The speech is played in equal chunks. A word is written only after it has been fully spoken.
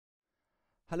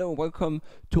Hello, welcome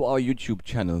to our YouTube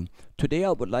channel. Today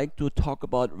I would like to talk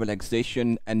about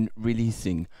relaxation and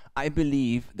releasing. I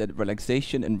believe that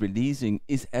relaxation and releasing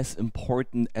is as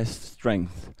important as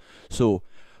strength. So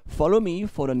follow me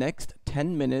for the next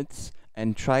 10 minutes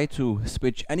and try to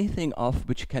switch anything off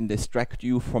which can distract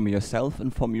you from yourself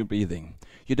and from your breathing.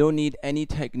 You don't need any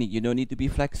technique, you don't need to be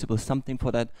flexible, something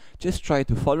for that. Just try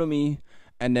to follow me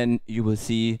and then you will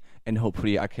see, and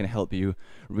hopefully I can help you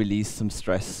release some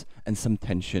stress and some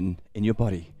tension in your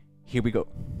body. Here we go.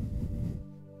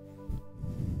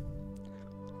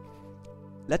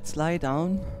 Let's lie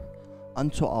down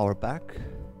onto our back,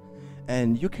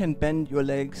 and you can bend your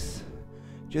legs.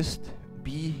 Just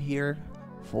be here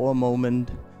for a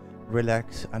moment,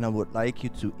 relax, and I would like you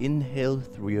to inhale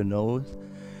through your nose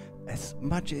as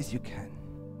much as you can.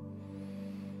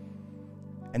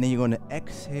 And then you're going to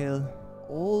exhale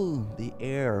all the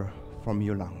air from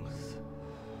your lungs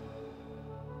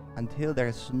until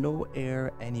there's no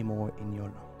air anymore in your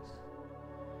lungs.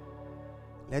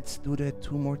 Let's do that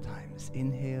 2 more times.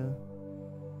 Inhale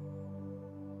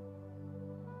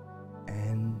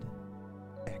and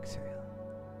exhale.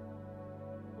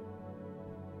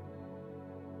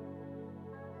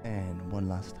 And one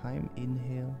last time.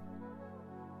 Inhale.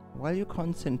 While you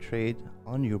concentrate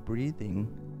on your breathing,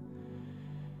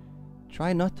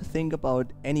 try not to think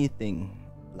about anything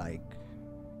like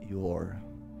your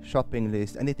shopping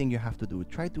list, anything you have to do.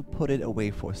 Try to put it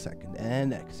away for a second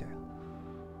and exhale.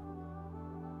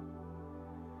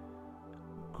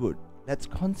 Good. Let's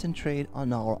concentrate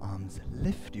on our arms.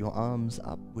 Lift your arms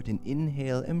up with an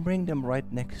inhale and bring them right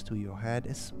next to your head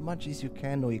as much as you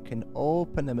can, or you can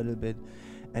open them a little bit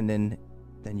and then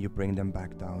you bring them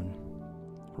back down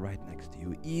right next to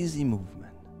you. Easy movement.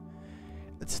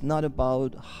 It's not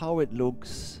about how it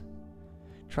looks.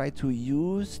 Try to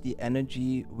use the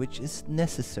energy which is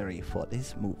necessary for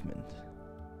this movement.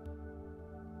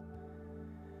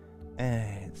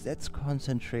 And let's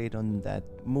concentrate on that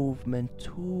movement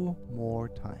 2 more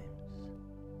times.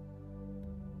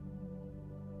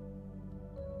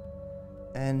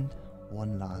 And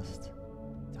one last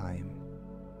time.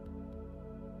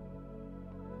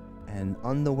 And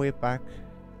on the way back,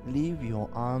 leave your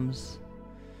arms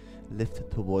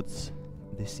lifted towards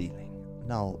the ceiling.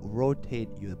 Now rotate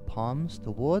your palms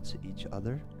towards each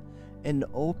other and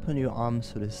open your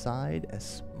arms to the side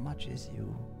as much as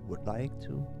you would like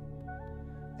to,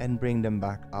 and bring them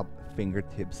back up.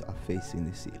 Fingertips are facing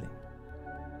the ceiling.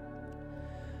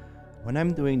 When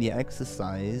I'm doing the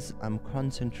exercise, I'm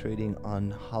concentrating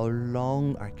on how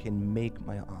long I can make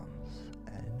my arms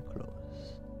and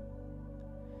close,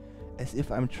 as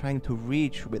if I'm trying to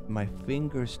reach with my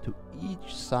fingers to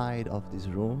each side of this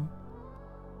room.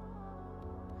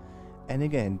 And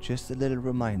again, just a little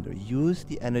reminder, use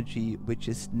the energy which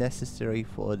is necessary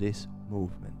for this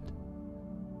movement.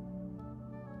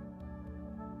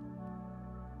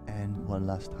 And one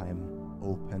last time,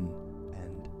 open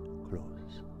and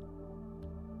close.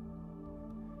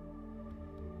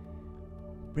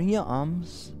 Bring your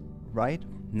arms right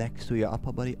next to your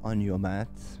upper body on your mat,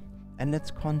 and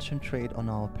let's concentrate on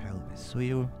our pelvis. So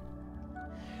you're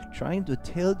trying to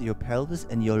tilt your pelvis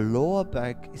and your lower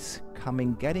back is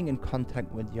getting in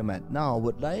contact with your mat. Now I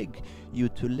would like you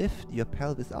to lift your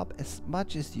pelvis up as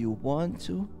much as you want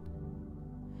to,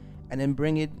 and then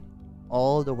bring it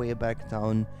all the way back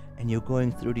down, and you're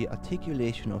going through the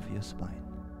articulation of your spine.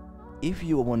 If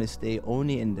you want to stay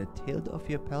only in the tilt of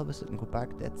your pelvis and go back,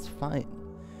 that's fine.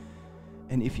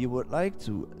 And if you would like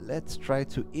to, let's try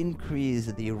to increase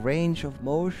the range of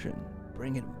motion.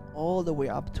 Bring it all the way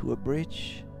up to a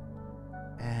bridge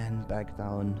and back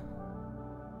down,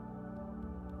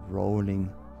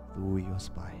 rolling through your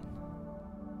spine.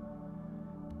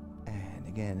 And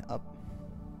again, up.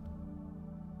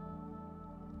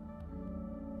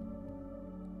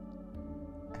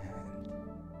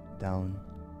 And down.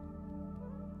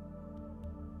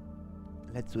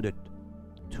 Let's do the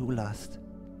 2 last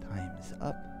times.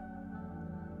 Up.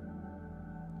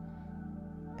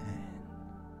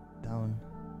 And down.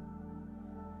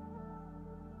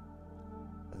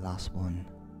 Last one,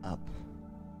 up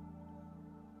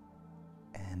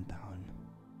and down.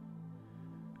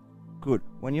 Good.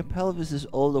 When your pelvis is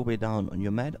all the way down on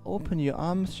your mat, open your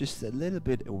arms just a little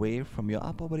bit away from your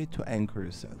upper body to anchor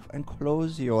yourself, and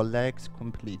close your legs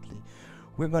completely.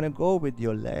 We're going to go with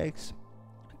your legs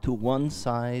to one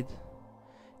side.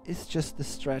 It's just a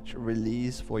stretch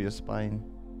release for your spine,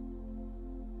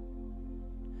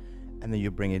 and then you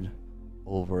bring it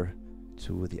over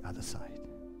to the other side.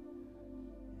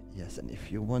 Yes, and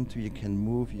if you want to, you can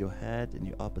move your head in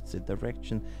the opposite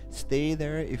direction. Stay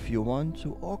there if you want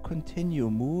to, or continue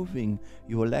moving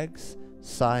your legs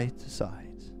side to side.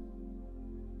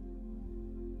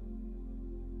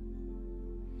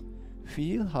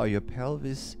 Feel how your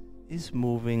pelvis is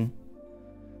moving.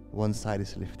 One side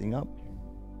is lifting up.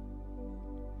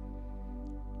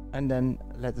 And then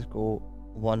let it go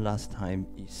one last time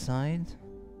each side.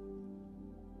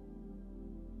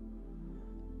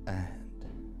 And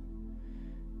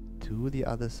to the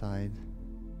other side.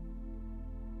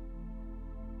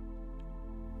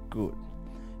 Good.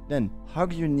 Then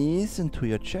hug your knees into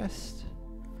your chest.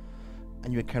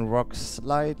 And you can rock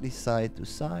slightly side to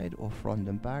side or front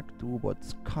and back. Do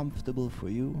what's comfortable for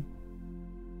you.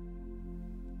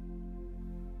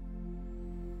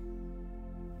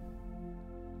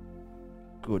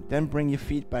 Good. Then bring your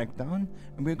feet back down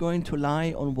and we're going to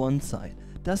lie on one side.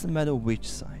 Doesn't matter which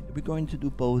side. We're going to do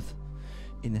both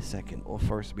in a second, or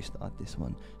first we start this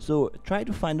one. So try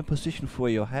to find a position for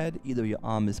your head. Either your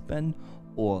arm is bent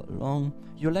or long.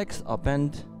 Your legs are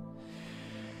bent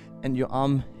and your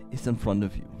arm is in front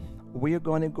of you. We are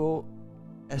going to go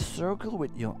a circle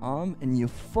with your arm and you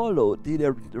follow the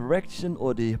direction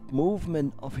or the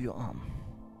movement of your arm.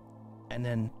 And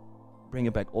then bring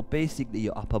it back, or basically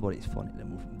your upper body is following the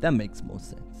movement. That makes more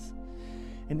sense.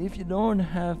 And if you don't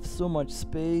have so much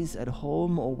space at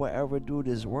home or wherever do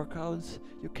these workouts,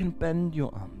 you can bend your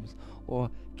arms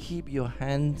or keep your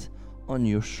hand on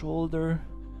your shoulder.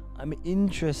 I'm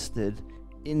interested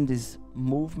in this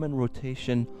movement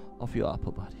rotation of your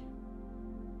upper body.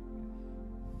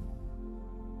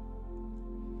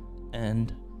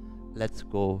 And let's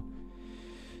go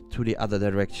to the other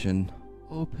direction.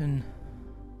 Open.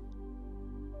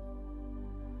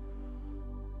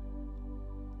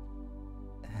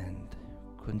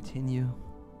 Continue.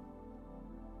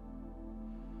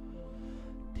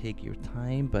 Take your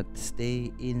time, but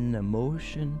stay in the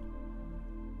motion.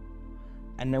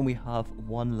 And then we have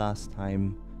one last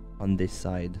time on this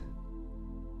side.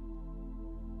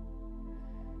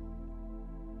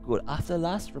 Good. After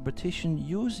last repetition,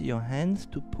 use your hands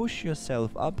to push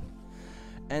yourself up.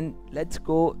 And let's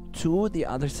go to the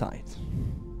other side.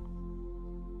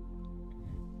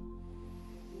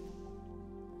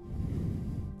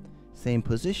 Same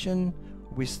position.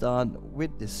 We start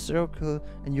with this circle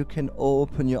and you can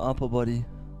open your upper body.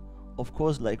 Of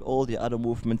course, like all the other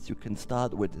movements, you can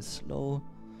start with a slow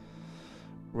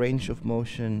range of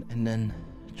motion and then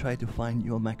try to find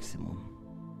your maximum.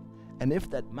 And if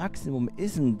that maximum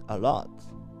isn't a lot,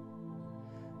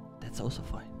 that's also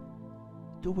fine.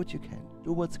 Do what you can.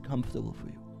 Do what's comfortable for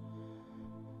you.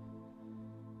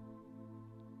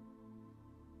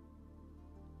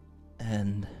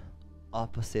 And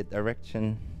opposite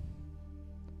direction,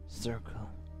 circle.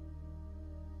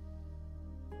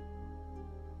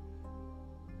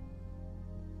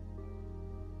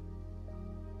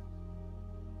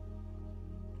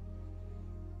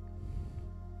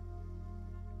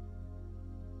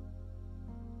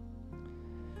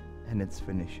 And let's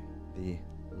finish the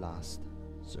last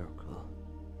circle.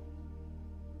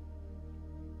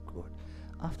 Good.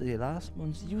 After the last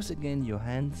ones, use again your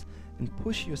hands and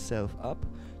push yourself up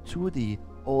to the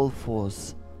all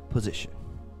fours position.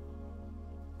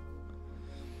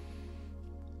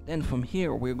 Then from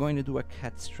here we're going to do a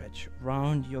cat stretch.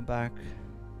 Round your back,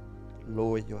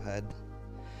 lower your head,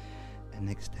 and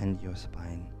extend your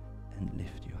spine and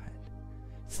lift your head.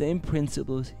 Same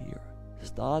principles here.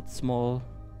 Start small,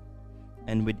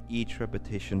 and with each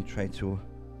repetition try to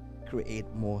create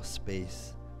more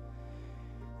space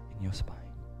in your spine.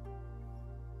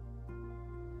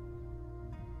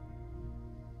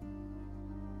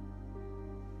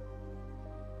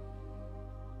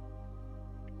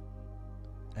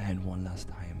 And one last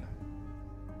time.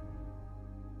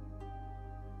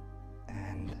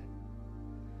 And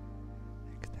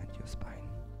extend your spine.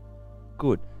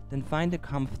 Good. Then find a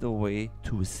comfortable way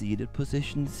to a seated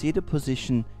position. Seated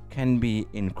position can be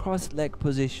in crossed leg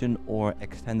position or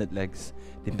extended legs,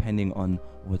 depending on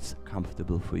what's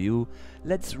comfortable for you.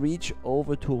 Let's reach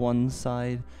over to one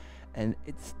side. And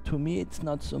to me, it's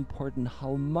not so important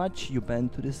how much you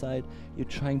bend to the side. You're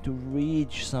trying to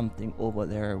reach something over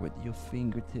there with your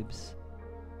fingertips.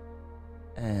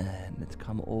 And let's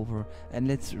come over and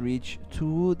let's reach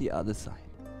to the other side.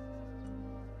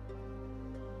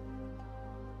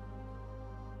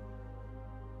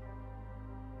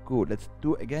 Good. Let's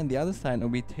do again the other side,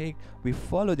 and we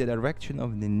follow the direction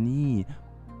of the knee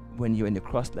when you're in the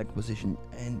crossed leg position,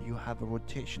 and you have a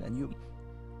rotation, and you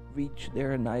reach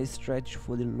there, a nice stretch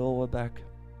for the lower back.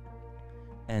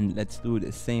 And let's do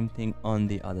the same thing on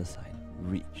the other side.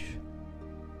 Reach.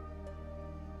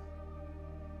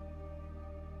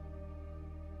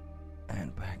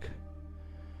 And back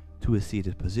to a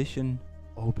seated position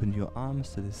Open your arms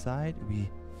to the side. We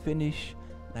finish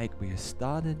like we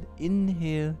started.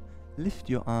 Inhale, lift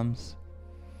your arms.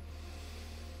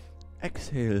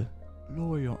 Exhale,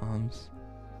 lower your arms.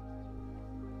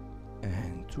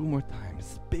 And 2 more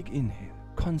times. Big inhale.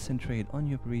 Concentrate on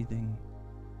your breathing.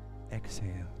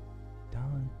 Exhale,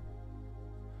 down.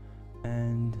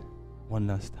 And 1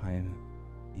 last time.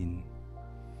 In.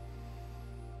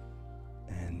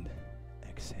 And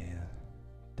exhale,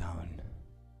 down.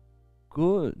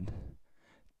 Good.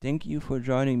 Thank you for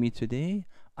joining me today.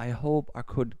 I hope I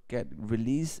could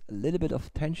release a little bit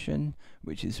of tension,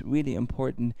 which is really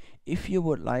important. If you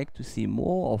would like to see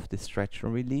more of the stretch or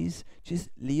release, just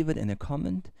leave it in a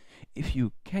comment. If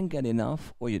you can't get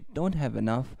enough or you don't have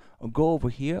enough, go over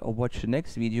here or watch the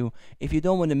next video. If you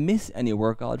don't want to miss any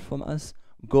workout from us,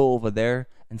 go over there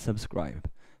and subscribe.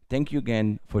 Thank you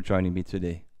again for joining me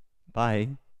today.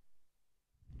 Bye.